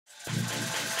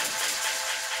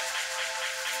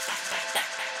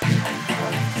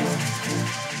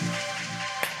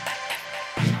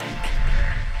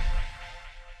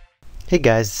Hey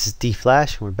guys, this is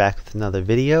Deeflash and we're back with another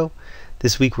video.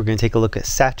 This week we're going to take a look at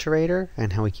Saturator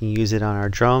and how we can use it on our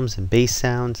drums and bass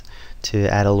sounds to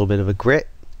add a little bit of a grit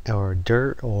or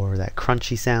dirt or that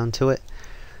crunchy sound to it.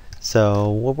 So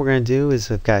what we're going to do is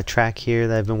I've got a track here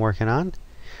that I've been working on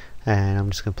and I'm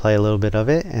just going to play a little bit of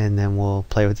it and then we'll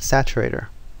play with the Saturator.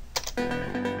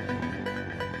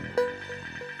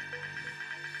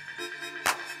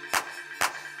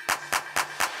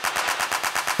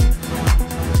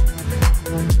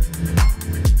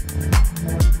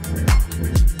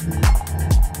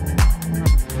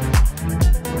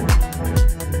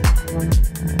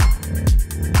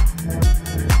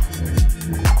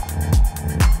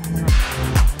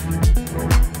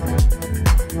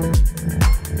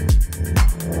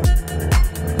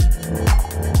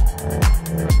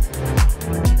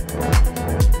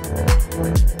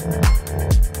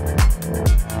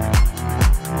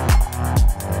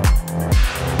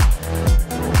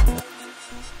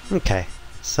 Okay,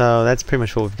 so that's pretty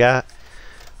much what we've got.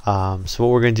 So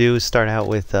what we're going to do is start out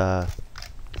with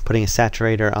putting a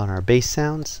saturator on our bass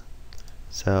sounds.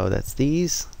 So that's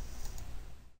these.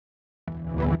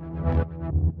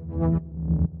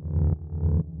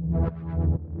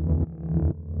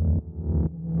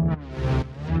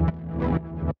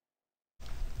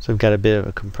 So we've got a bit of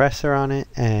a compressor on it,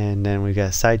 and then we've got a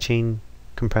sidechain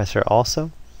compressor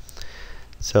also.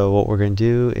 So what we're going to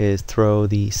do is throw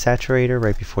the saturator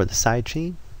right before the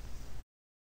sidechain.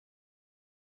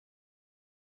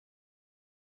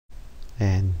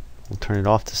 And we'll turn it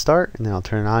off to start, and then I'll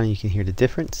turn it on and you can hear the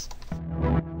difference.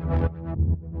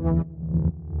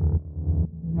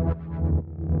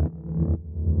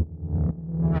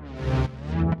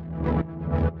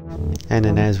 And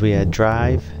then as we add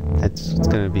drive, that's what's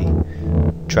going to be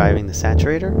driving the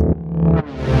saturator.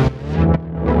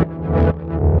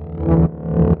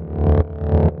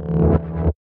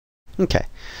 Okay,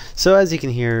 so as you can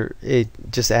hear, it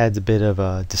just adds a bit of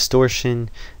a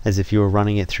distortion as if you were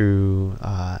running it through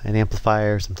an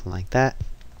amplifier or something like that.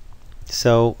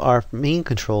 So our main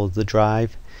control is the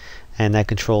drive, and that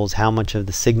controls how much of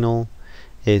the signal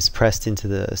is pressed into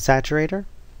the saturator.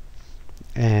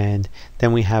 And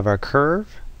then we have our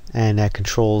curve, and that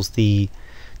controls the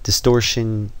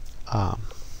distortion,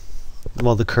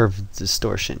 the curve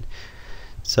distortion.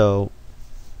 So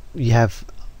you have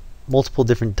multiple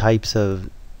different types of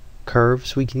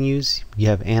curves we can use. You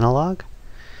have analog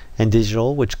and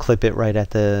digital, which clip it right at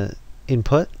the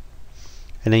input,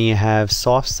 and then you have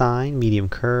soft sine, medium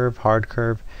curve, hard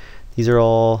curve. These are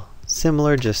all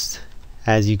similar, just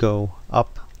as you go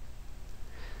up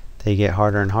they get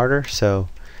harder and harder. So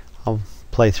I'll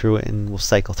play through it and we'll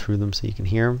cycle through them so you can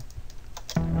hear them.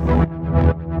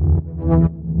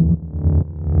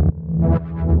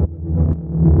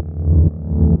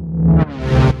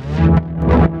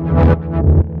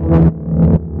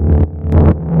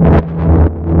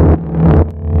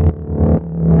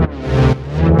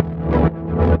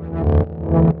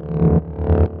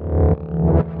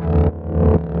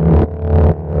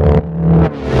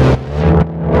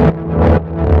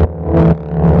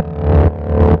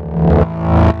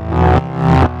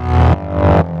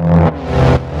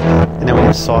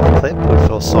 Soft clip, which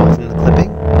will soften the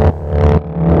clipping.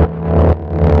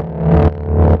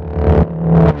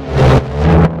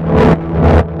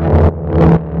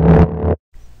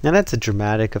 Now that's a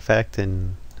dramatic effect,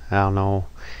 and I don't know,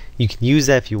 you can use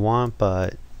that if you want,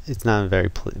 but it's not very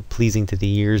pleasing to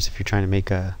the ears if you're trying to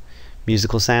make a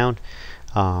musical sound.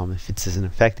 If it's an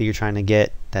effect that you're trying to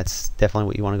get, that's definitely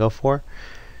what you want to go for.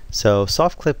 So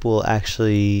soft clip will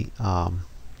actually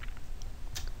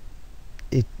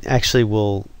it actually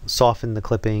will soften the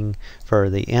clipping for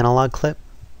the analog clip,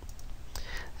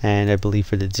 and I believe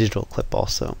for the digital clip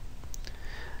also.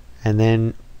 And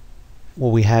then what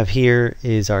we have here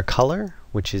is our color,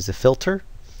 which is a filter.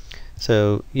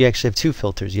 So you actually have two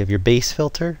filters. You have your bass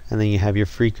filter, and then you have your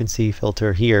frequency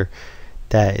filter here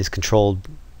that is controlled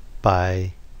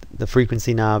by the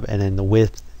frequency knob, and then the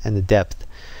width and the depth.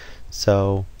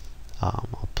 So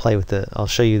I'll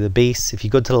show you the bass. If you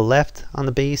go to the left on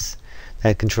the bass,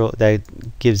 that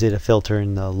gives it a filter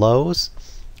in the lows,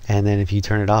 and then if you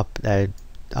turn it up, that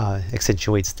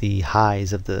accentuates the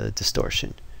highs of the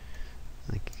distortion.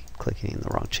 Like clicking in the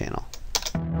wrong channel.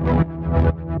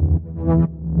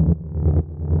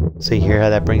 So you hear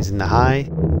how that brings in the high,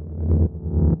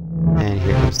 and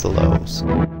here comes the lows.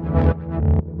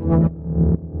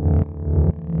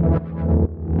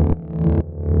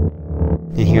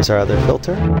 And here's our other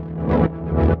filter.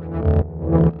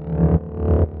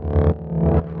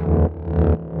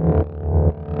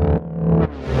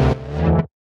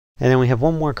 And then we have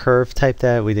one more curve type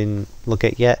that we didn't look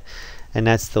at yet, and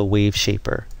that's the wave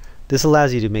shaper. This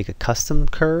allows you to make a custom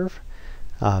curve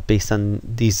based on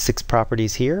these 6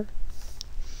 properties here.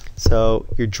 So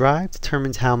your drive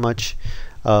determines how much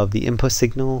of the input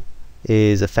signal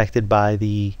is affected by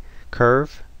the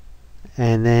curve,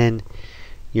 and then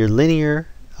your linear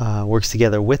works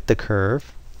together with the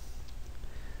curve.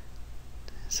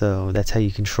 So that's how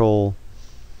you control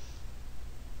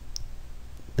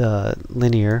the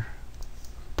linear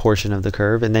portion of the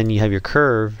curve, and then you have your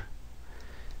curve,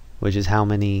 which is how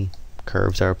many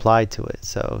curves are applied to it.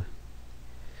 So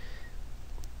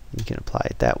you can apply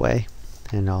it that way,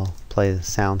 and I'll play the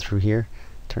sound through here.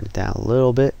 Turn it down a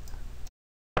little bit.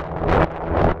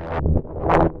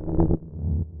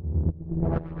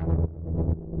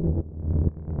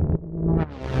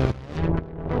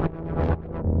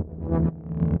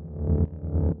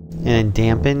 And then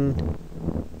dampen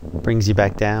brings you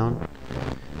back down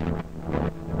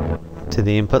to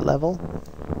the input level.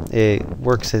 It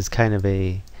works as kind of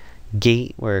a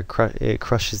gate where it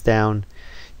crushes down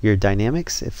your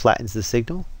dynamics. It flattens the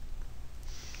signal.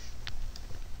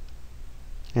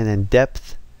 And then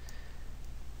depth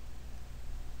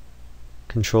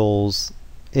controls,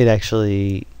 it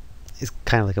actually is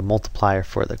kind of like a multiplier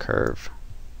for the curve.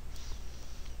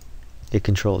 It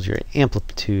controls your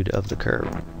amplitude of the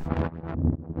curve.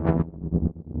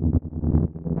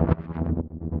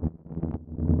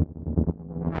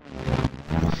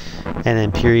 And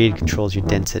then period controls your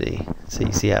density. So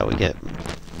you see how we get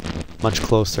much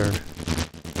closer.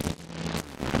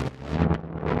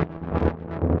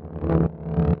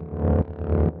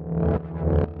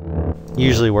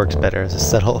 Usually works better as a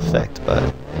subtle effect, but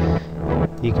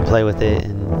you can play with it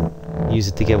and use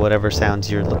it to get whatever sounds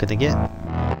you're looking to get.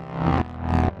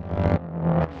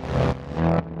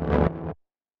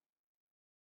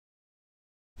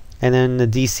 And then the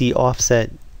DC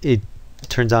offset, it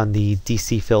turns on the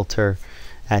DC filter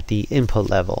at the input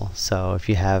level. So if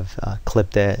you have a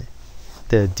clip that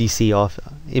the DC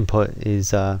input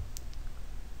is not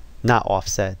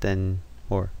offset, then,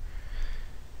 or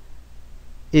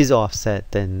is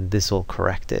offset, then this will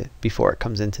correct it before it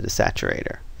comes into the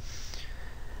saturator.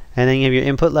 And then you have your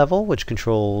input level, which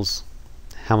controls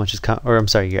how much is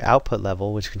your output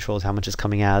level, which controls how much is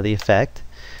coming out of the effect.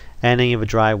 And then you have a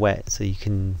dry wet, so you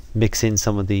can mix in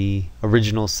some of the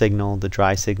original signal, the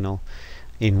dry signal,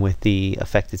 in with the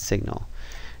affected signal.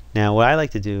 Now what I like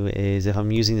to do is, if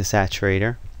I'm using the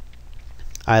saturator,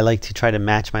 I like to try to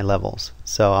match my levels.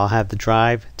 So I'll have the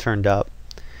drive turned up,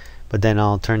 but then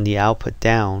I'll turn the output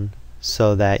down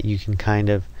so that you can kind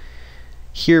of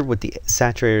hear what the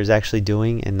saturator is actually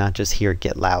doing and not just hear it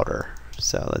get louder.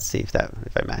 So let's see if I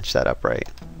match that up right.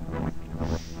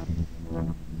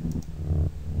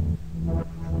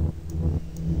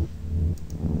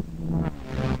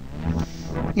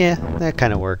 Yeah, that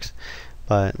kind of works.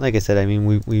 But like I said, I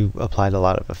mean, we applied a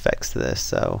lot of effects to this,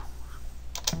 so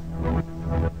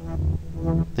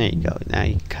there you go. Now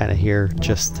you can kind of hear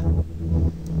just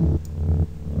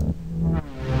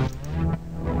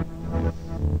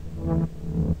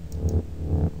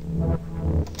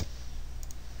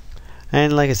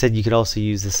and like I said, you could also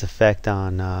use this effect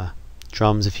on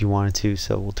drums if you wanted to.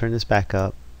 So we'll turn this back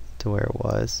up to where it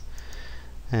was,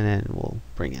 and then we'll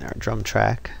bring in our drum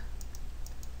track.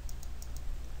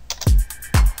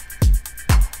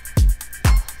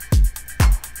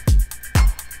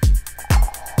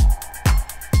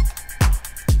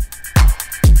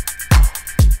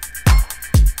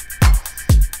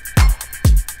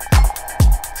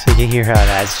 So you can hear how it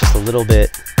adds just a little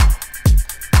bit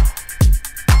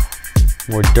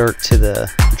more dirt to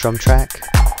the drum track.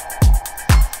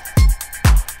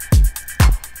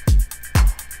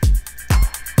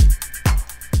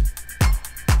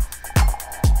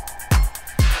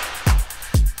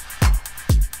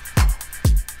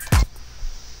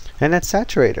 And that's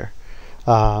Saturator.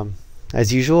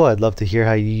 As usual, I'd love to hear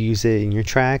how you use it in your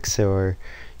tracks or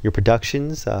your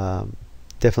productions.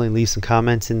 Definitely leave some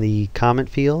comments in the comment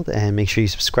field, and make sure you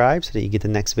subscribe so that you get the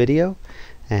next video.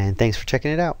 And thanks for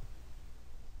checking it out.